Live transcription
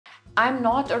I'm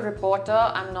not a reporter,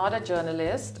 I'm not a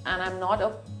journalist, and I'm not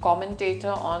a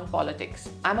commentator on politics.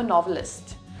 I'm a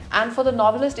novelist. And for the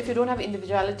novelist, if you don't have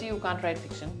individuality, you can't write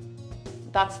fiction.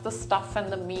 That's the stuff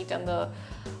and the meat and the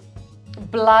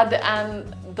blood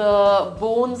and the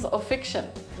bones of fiction.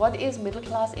 What is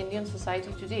middle-class Indian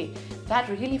society today? That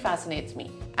really fascinates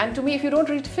me. And to me, if you don't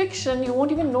read fiction, you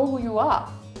won't even know who you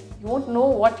are. You won't know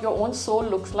what your own soul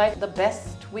looks like. The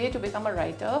best way to become a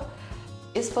writer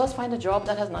is first find a job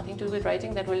that has nothing to do with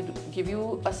writing, that will give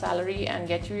you a salary and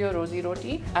get you your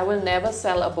rozi-roti. I will never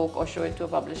sell a book or show it to a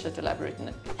publisher till I've written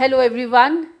it. Hello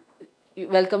everyone,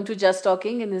 welcome to Just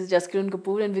Talking, and this is Jaskiran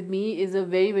Kapoor, and with me is a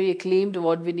very acclaimed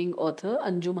award-winning author,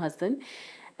 Anjum Hasan,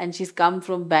 and she's come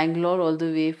from Bangalore all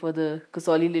the way for the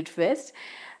Kasoli Lit Fest.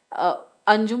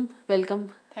 Anjum,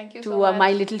 welcome. Thank you to so much.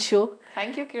 My little show.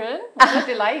 Thank you, Kiran. What a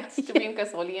delight to be in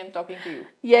Kasoli and talking to you.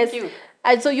 Yes. Thank you.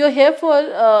 And so you're here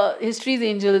for History's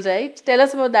Angels, right? Tell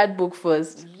us about that book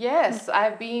first. Yes,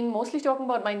 I've been mostly talking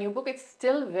about my new book. It's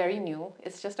still very new.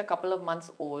 It's just a couple of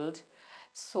months old.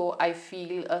 So I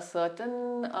feel a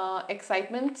certain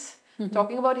excitement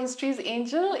talking about History's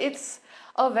Angel. It's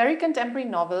a very contemporary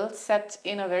novel set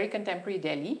in a very contemporary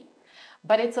Delhi.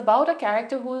 But it's about a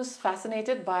character who's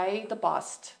fascinated by the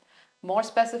past. More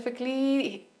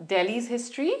specifically, Delhi's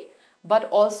history, but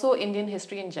also Indian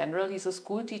history in general. He's a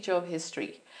school teacher of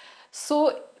history.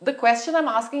 So the question I'm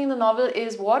asking in the novel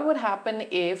is, what would happen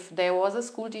if there was a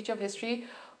school teacher of history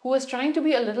who was trying to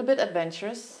be a little bit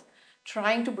adventurous,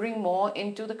 trying to bring more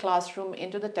into the classroom,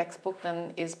 into the textbook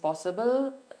than is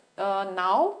possible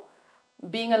now,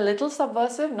 being a little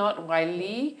subversive, not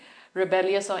wildly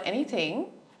rebellious or anything,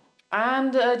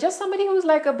 and just somebody who's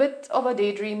like a bit of a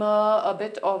daydreamer, a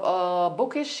bit of a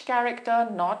bookish character,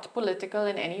 not political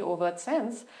in any overt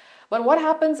sense. But what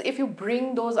happens if you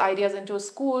bring those ideas into a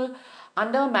school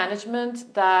under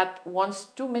management that wants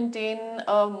to maintain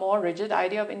a more rigid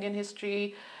idea of Indian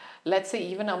history, let's say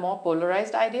even a more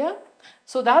polarized idea?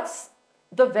 So that's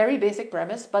the very basic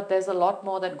premise, but there's a lot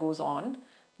more that goes on.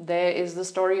 There is the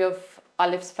story of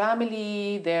Aliph's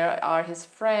family, there are his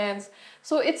friends.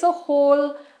 So it's a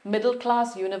whole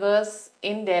middle-class universe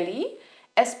in Delhi,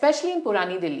 especially in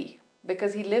Purani Delhi,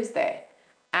 because he lives there.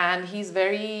 And he's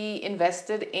very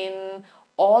invested in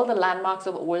all the landmarks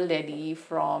of old Delhi,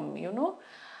 from,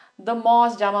 the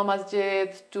mosque, Jama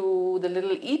Masjid, to the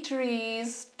little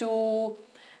eateries, to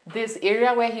this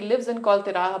area where he lives in called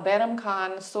Tiraha Bairam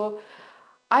Khan. So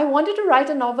I wanted to write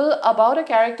a novel about a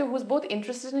character who's both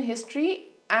interested in history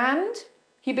and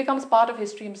he becomes part of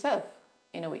history himself,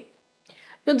 in a way.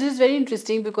 No, this is very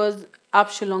interesting because aap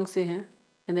Shillong se hain,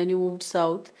 and then you moved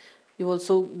south. You've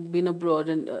also been abroad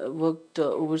and worked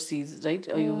overseas, right?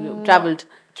 Or you traveled.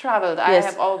 Traveled.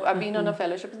 Yes. I've been on a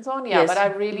fellowship and so on. Yeah, Yes. but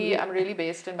I'm really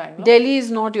based in Bangalore. Delhi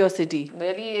is not your city.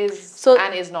 Delhi is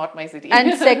and is not my city.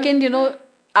 And second,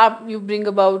 you bring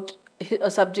about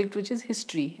a subject which is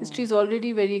history. History is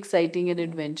already very exciting and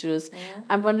adventurous.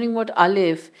 I'm wondering what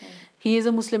Aliph, he is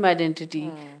a Muslim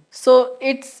identity. So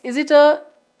is it a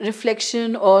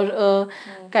reflection or a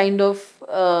kind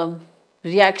of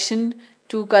reaction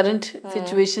to current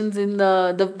situations in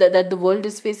that the world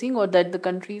is facing, or that the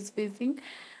country is facing,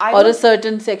 or a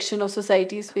certain section of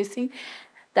society is facing?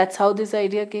 That's how this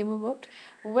idea came about?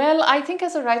 Well, I think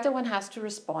as a writer one has to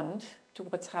respond to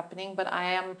what's happening, but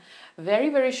I am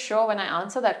very sure when I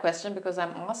answer that question, because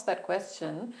I'm asked that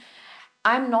question,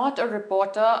 I'm not a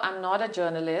reporter, I'm not a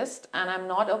journalist, and I'm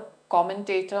not a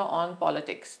commentator on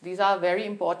politics. These are very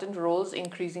important roles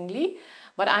increasingly,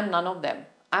 but I'm none of them.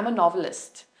 I'm a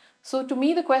novelist. So to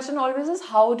me, the question always is,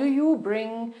 how do you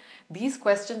bring these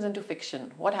questions into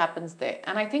fiction? What happens there?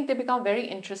 And I think they become very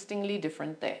interestingly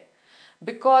different there.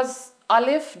 Because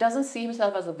Aliph doesn't see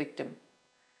himself as a victim.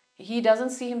 He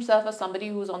doesn't see himself as somebody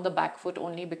who's on the back foot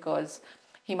only because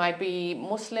he might be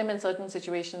Muslim in certain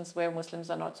situations where Muslims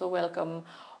are not so welcome,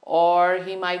 or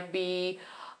he might be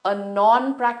a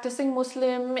non-practicing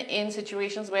Muslim in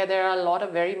situations where there are a lot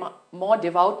of very more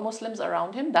devout Muslims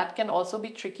around him. That can also be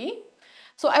tricky.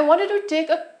 So I wanted to take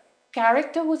a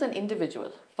character who's an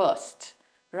individual first,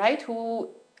 right? Who,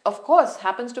 of course,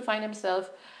 happens to find himself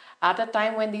at a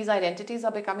time when these identities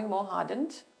are becoming more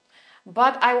hardened.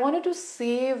 But I wanted to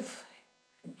save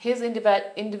his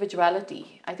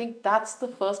individuality. I think that's the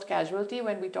first casualty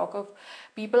when we talk of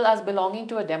people as belonging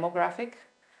to a demographic.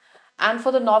 And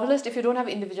for the novelist, if you don't have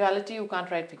individuality, you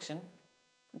can't write fiction.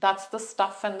 That's the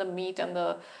stuff and the meat and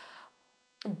the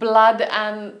blood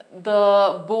and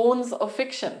the bones of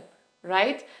fiction,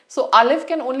 right? So Aliph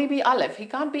can only be Aliph. He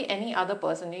can't be any other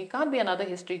person. He can't be another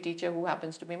history teacher who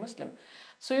happens to be Muslim.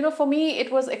 So, for me,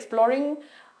 it was exploring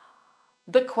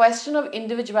the question of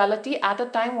individuality at a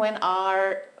time when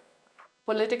our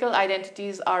political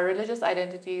identities, our religious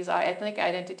identities, our ethnic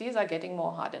identities are getting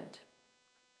more hardened.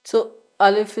 So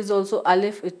Aliph is also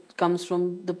Aliph. It comes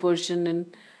from the Persian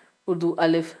and Urdu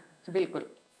Aliph. Bilkul.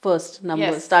 First number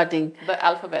Yes, starting. the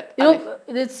alphabet. You Aliph. know,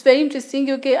 it's very interesting.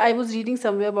 Okay, I was reading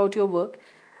somewhere about your work.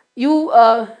 You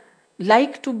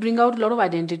like to bring out a lot of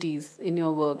identities in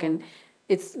your work, and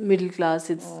it's middle class,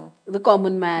 it's the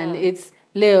common man, it's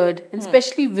layered, and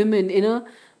especially women in a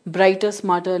brighter,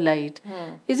 smarter light.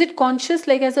 Is it conscious,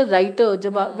 like as a writer,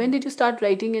 when did you start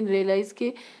writing and realize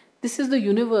that this is the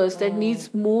universe that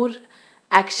needs more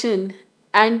action,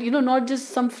 and not just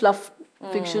some fluff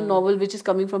fiction novel which is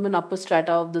coming from an upper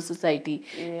strata of the society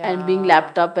and being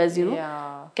lapped up as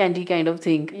Yeah. candy kind of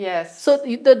thing. Yes. So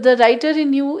the writer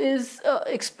in you is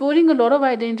exploring a lot of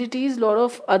identities, a lot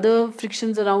of other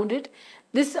frictions around it.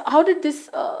 How did this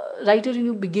writer in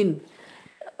you begin?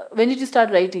 When did you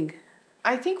start writing?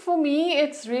 I think for me,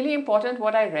 it's really important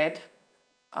what I read.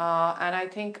 And I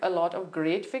think a lot of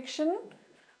great fiction,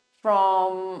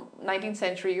 from 19th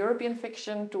century European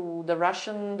fiction to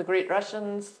the great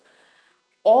Russians,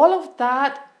 all of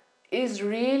that is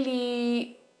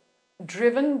really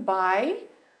driven by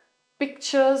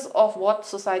pictures of what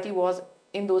society was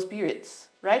in those periods,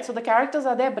 right? So the characters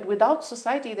are there, but without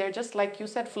society, they're just, like you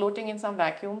said, floating in some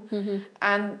vacuum.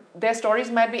 And their stories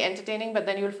might be entertaining, but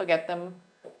then you'll forget them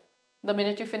the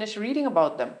minute you finish reading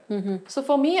about them. So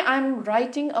for me, I'm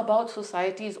writing about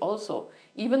societies also,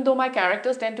 even though my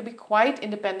characters tend to be quite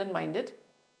independent minded.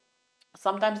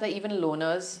 Sometimes they're even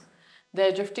loners.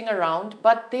 They're drifting around,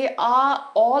 but they are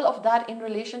all of that in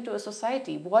relation to a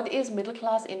society. What is middle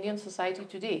class Indian society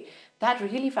today? That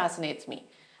really fascinates me.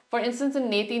 For instance, in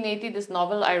Neti, this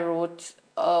novel I wrote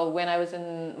when I was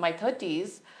in my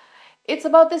 30s, it's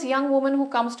about this young woman who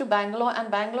comes to Bangalore, and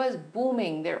Bangalore is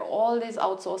booming. There are all these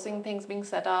outsourcing things being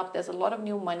set up. There's a lot of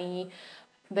new money.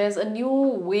 There's a new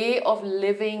way of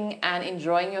living and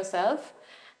enjoying yourself.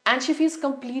 And she feels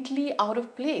completely out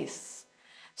of place.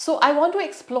 So I want to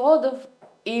explore the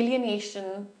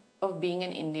alienation of being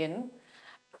an Indian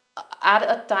at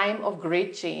a time of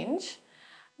great change,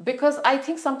 because I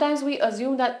think sometimes we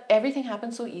assume that everything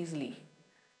happens so easily.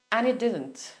 And it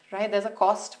didn't, right? There's a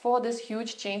cost for this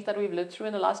huge change that we've lived through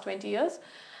in the last 20 years.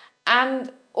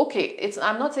 And okay,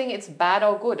 I'm not saying it's bad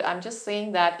or good. I'm just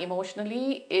saying that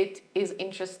emotionally it is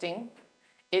interesting.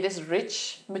 It is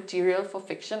rich material for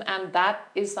fiction, and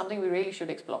that is something we really should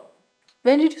explore.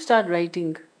 When did you start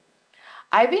writing?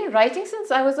 I've been writing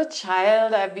since I was a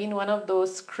child. I've been one of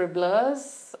those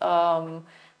scribblers.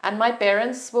 And my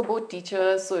parents were both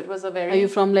teachers, so it was a very... Are you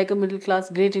from like a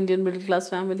great Indian middle class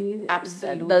family?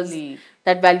 Absolutely. Does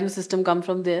that value system come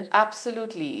from there?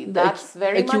 Absolutely. That's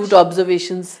very much... acute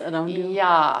observations around you.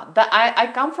 Yeah.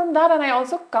 I come from that, and I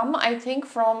also come, I think,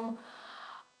 from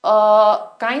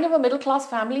kind of a middle class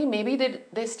family. Maybe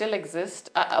they still exist.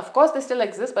 Of course, they still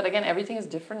exist, but again, everything is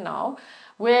different now,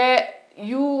 where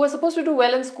you were supposed to do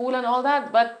well in school and all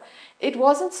that, but it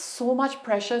wasn't so much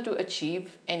pressure to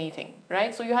achieve anything,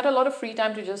 right? So you had a lot of free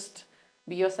time to just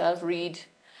be yourself, read.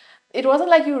 It wasn't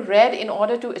like you read in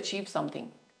order to achieve something.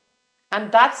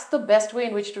 And that's the best way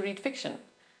in which to read fiction.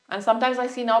 And sometimes I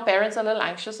see now parents are a little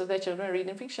anxious if their children are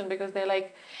reading fiction, because they're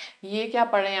like, ye kya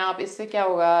padhe aap, isse kya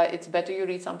hoga? It's better you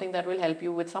read something that will help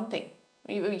you with something.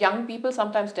 Young people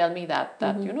sometimes tell me that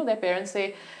their parents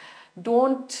say,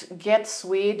 don't get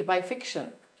swayed by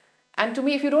fiction. And to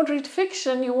me, if you don't read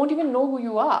fiction, you won't even know who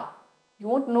you are. You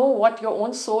won't know what your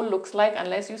own soul looks like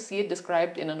unless you see it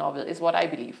described in a novel, is what I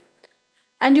believe.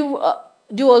 And you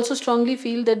do you also strongly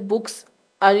feel that books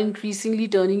are increasingly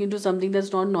turning into something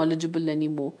that's not knowledgeable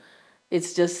anymore?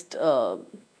 It's just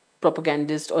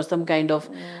propagandist or some kind of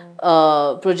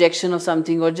projection of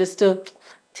something, or just a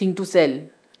thing to sell,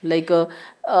 like a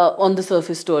on the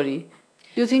surface story.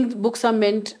 Do you think books are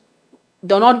meant...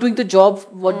 They're not doing the job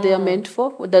what they are meant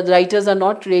for? The writers are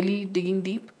not really digging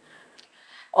deep?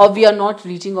 Or we are not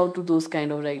reaching out to those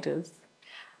kind of writers?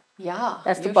 Yeah.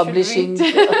 That's the publishing.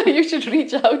 You should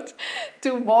reach out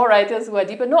to more writers who are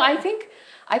deeper. No, I think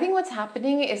what's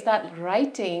happening is that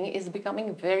writing is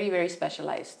becoming very, very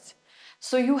specialized.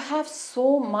 So you have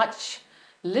so much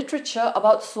literature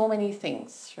about so many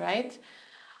things, right?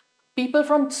 People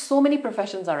from so many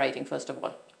professions are writing, first of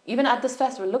all. Even at this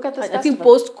festival, look at this festival. I think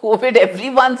post-COVID,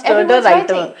 everyone's turned a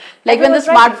writer. Writing. Like when the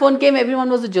smartphone came, everyone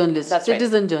was a journalist,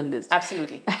 citizen journalist.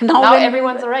 Absolutely. Now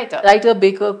everyone's a writer. Writer,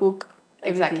 baker, cook.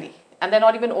 Exactly. Everything. And they're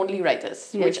not even only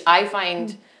writers, Yes. which I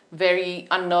find very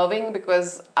unnerving,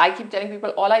 because I keep telling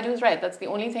people all I do is write. That's the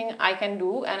only thing I can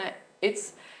do, and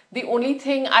it's the only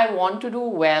thing I want to do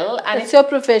well, and It's your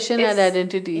profession and it's-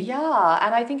 identity. Yeah,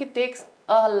 and I think it takes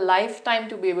a lifetime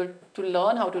to be able to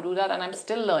learn how to do that, and I'm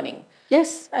still learning.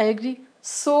 Yes, I agree.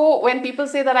 So when people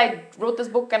say that I wrote this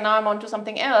book and now I'm on to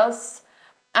something else,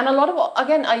 and a lot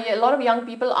of young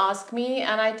people ask me,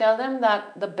 and I tell them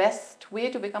that the best way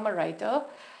to become a writer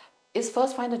is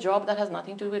first find a job that has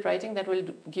nothing to do with writing, that will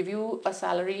give you a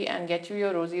salary and get you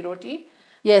your rozi-roti.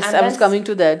 Yes, And I then was coming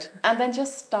to that. And then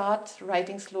just start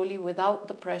writing slowly without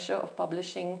the pressure of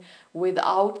publishing,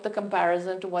 without the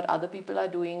comparison to what other people are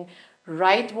doing.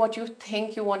 Write what you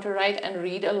think you want to write and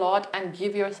read a lot and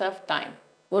give yourself time.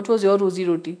 What was your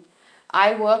rozi-roti?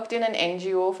 I worked in an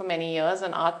NGO for many years,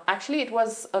 and actually it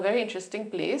was a very interesting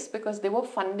place because they were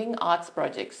funding arts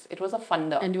projects. It was a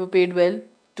funder. And you were paid well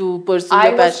to pursue I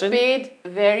your was passion? paid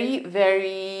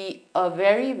very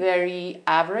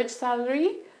average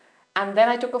salary. And then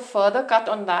I took a further cut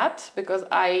on that because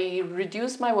I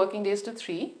reduced my working days to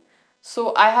 3.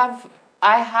 So I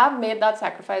have made that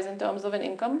sacrifice in terms of an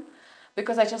income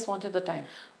because I just wanted the time.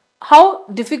 How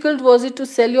difficult was it to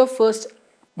sell your first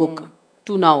book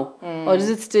to now? Or is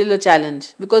it still a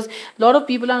challenge? Because a lot of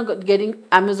people are getting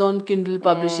Amazon Kindle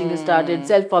publishing has started,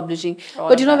 self-publishing.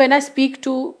 But you know, when I speak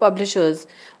to publishers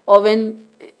or when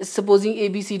supposing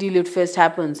ABCD Lit Fest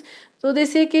happens, so they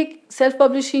say कि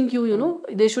self-publishing you know,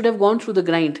 they should have gone through the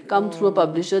grind, come through a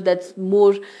publisher that's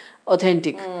more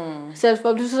authentic.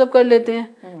 Self-publishers सब कर लेते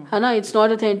हैं, है ना? It's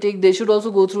not authentic. They should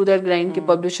also go through that grind कि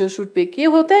publisher should pick. ये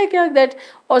होता है क्या that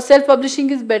or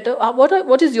self-publishing is better?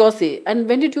 What is your say? And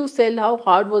when did you sell? How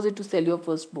hard was it to sell your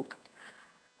first book?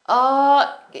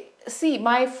 See,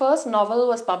 my first novel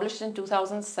was published in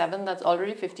 2007. That's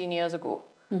already 15 years ago.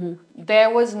 There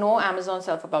was no Amazon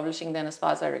self-publishing then, as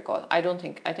far as I recall. I don't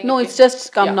think. I think No, it's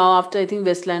just come now after I think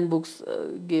Westland Books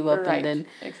gave up, Right, and then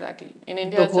exactly. In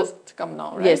India, it's just come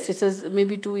now, right? yes, it says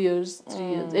maybe 2 years, 3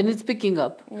 years, and it's picking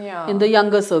up Yeah. in the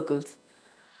younger circles.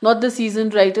 Not the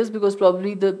seasoned writers because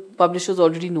probably the publishers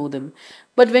already know them.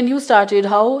 But when you started,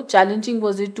 how challenging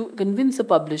was it to convince a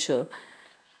publisher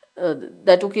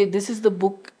that okay, this is the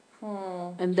book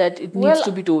and that it needs Well,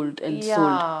 to be told and sold?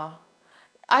 Yeah.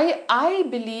 I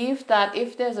believe that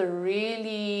if there's a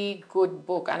really good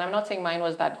book, and I'm not saying mine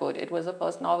was that good, it was a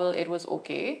first novel, it was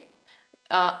okay.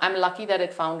 I'm lucky that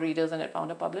it found readers and it found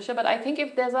a publisher, but I think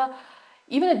if there's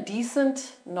even a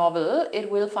decent novel, it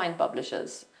will find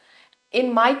publishers.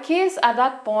 In my case, at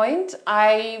that point,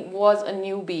 I was a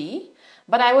newbie,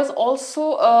 but I was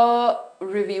also a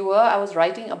reviewer. I was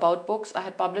writing about books. I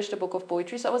had published a book of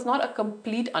poetry, so I was not a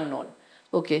complete unknown.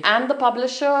 Okay. And the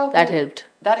publisher... That helped.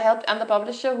 That helped. And the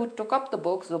publisher who took up the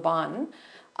book, Zuban,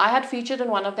 I had featured in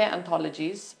one of their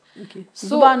anthologies. Okay.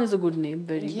 So, Zuban is a good name.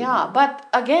 Very good. Yeah, but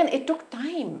again, it took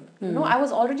time. You know, I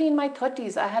was already in my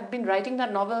 30s. I had been writing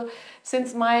that novel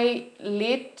since my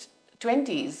late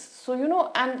 20s. So, you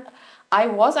know, and I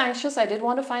was anxious. I did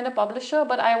want to find a publisher,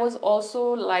 but I was also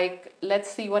like, let's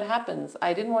see what happens.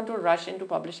 I didn't want to rush into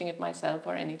publishing it myself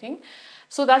or anything.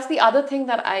 So that's the other thing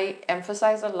that I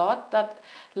emphasize a lot, that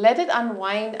let it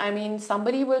unwind. I mean,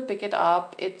 somebody will pick it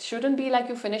up. It shouldn't be like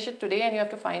you finish it today and you have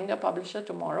to find a publisher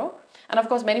tomorrow. And of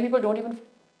course, many people don't even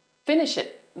finish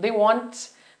it.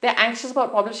 They're anxious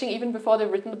about publishing even before they've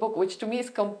written the book, which to me is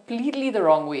completely the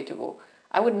wrong way to go.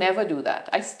 I would never do that.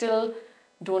 I still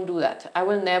don't do that. I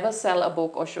will never sell a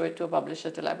book or show it to a publisher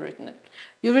till I've written it.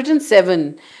 You've written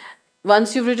 7.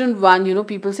 Once you've written 1, you know,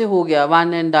 people say, ho gaya,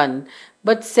 1 and done.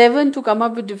 But 7 to come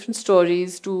up with different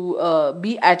stories, to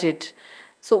be at it.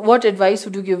 So what advice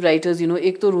would you give writers? You know,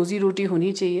 ek to rozi-roti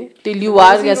honi chahiye till you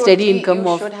are a steady income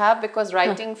you should have, because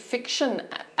writing fiction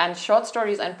and short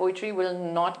stories and poetry will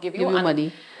not give you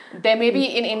money. There may be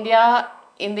in India,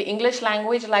 in the English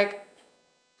language, like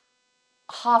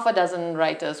half a dozen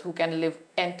writers who can live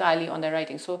entirely on their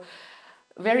writing. So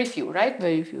very few, right?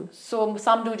 Very few. So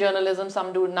some do journalism,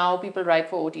 some do, now people write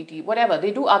for OTT, whatever.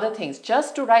 They do other things.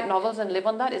 Just to write novels and live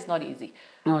on that is not easy.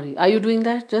 Are you doing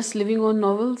that? Just living on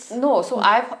novels? No. So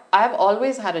I've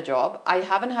always had a job. I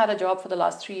haven't had a job for the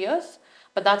last 3 years,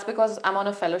 but that's because I'm on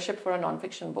a fellowship for a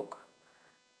non-fiction book.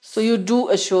 So you do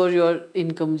assure your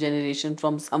income generation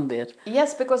from somewhere?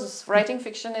 Yes, because writing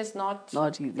fiction is not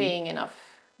easy. Paying enough.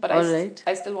 But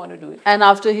I still want to do it. And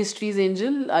after History's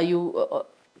Angel, are you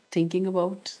thinking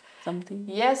about something?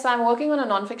 Yes, I'm working on a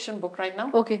non-fiction book right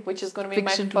now. Okay. Which is going to be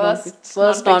Fiction my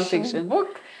first non-fiction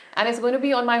book. And it's going to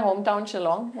be on my hometown,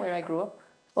 Shillong, where I grew up.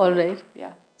 All right.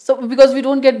 Yeah. So, because we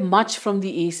don't get much from the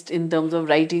East in terms of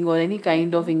writing or any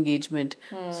kind of engagement.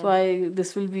 So,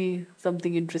 this will be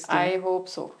something interesting. I hope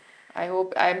so.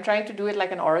 I'm trying to do it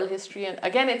like an oral history. And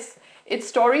again, it's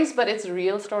stories, but it's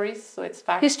real stories. So it's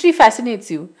fact. History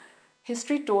fascinates you.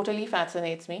 History totally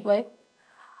fascinates me. Why?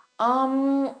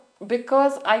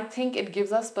 Because I think it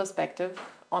gives us perspective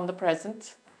on the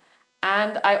present.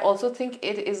 And I also think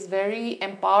it is very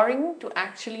empowering to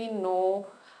actually know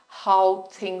how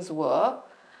things were,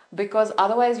 because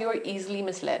otherwise you're easily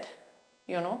misled.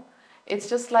 You know, it's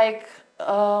just like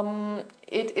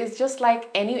it is just like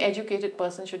any educated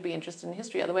person should be interested in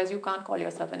history. Otherwise, you can't call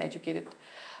yourself an educated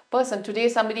person. Today,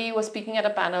 somebody was speaking at a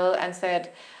panel and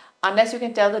said, unless you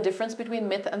can tell the difference between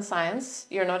myth and science,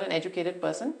 you're not an educated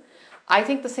person. I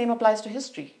think the same applies to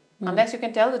history. Unless you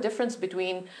can tell the difference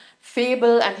between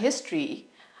fable and history,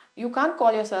 you can't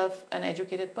call yourself an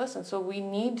educated person. So we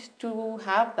need to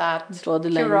have that Draw the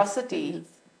lines. curiosity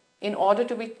in order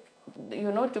to be,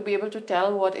 to be able to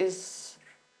tell what is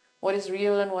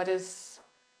real and what is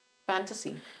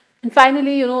fantasy. And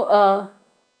finally,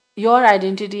 your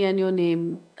identity and your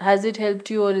name, has it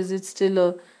helped you or is it still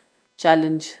a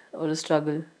challenge or a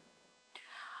struggle?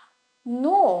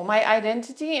 No, my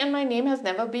identity and my name has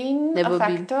never been Never a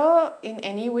been. factor in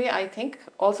any way, I think.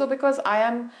 Also because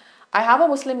I have a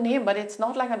Muslim name, but it's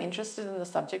not like I'm interested in the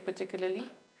subject particularly.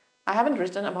 I haven't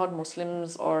written about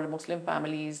Muslims or Muslim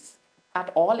families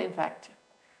at all, in fact.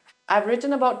 I've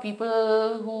written about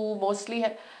people who mostly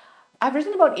I've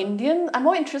written about Indians. I'm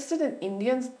more interested in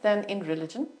Indians than in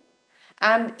religion.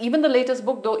 And even the latest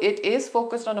book, though it is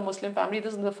focused on a Muslim family,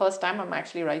 this is the first time I'm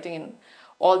actually writing in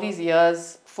all these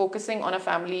years, focusing on a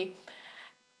family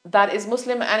that is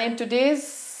Muslim. And in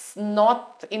today's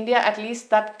North India, at least,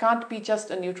 that can't be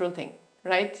just a neutral thing,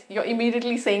 right? You're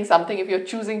immediately saying something if you're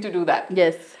choosing to do that.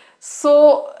 Yes.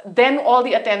 So then all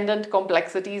the attendant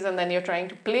complexities, and then you're trying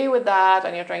to play with that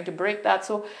and you're trying to break that.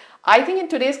 So I think in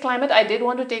today's climate, I did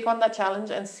want to take on that challenge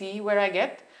and see where I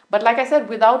get. But like I said,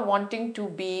 without wanting to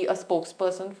be a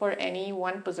spokesperson for any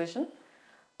one position,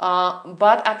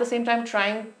 but at the same time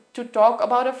trying to talk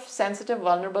about a sensitive,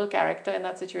 vulnerable character in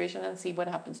that situation and see what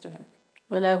happens to him.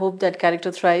 Well, I hope that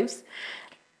character thrives.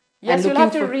 Yes, you'll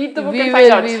have to read the book we and will,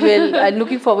 find out. We will. I'm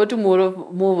looking forward to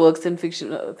more works in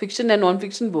fiction and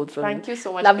non-fiction both from you. Thank you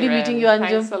so much. Lovely Kiran. meeting you, Anjum.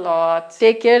 Thanks a lot.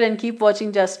 Take care and keep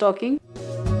watching Just Talking.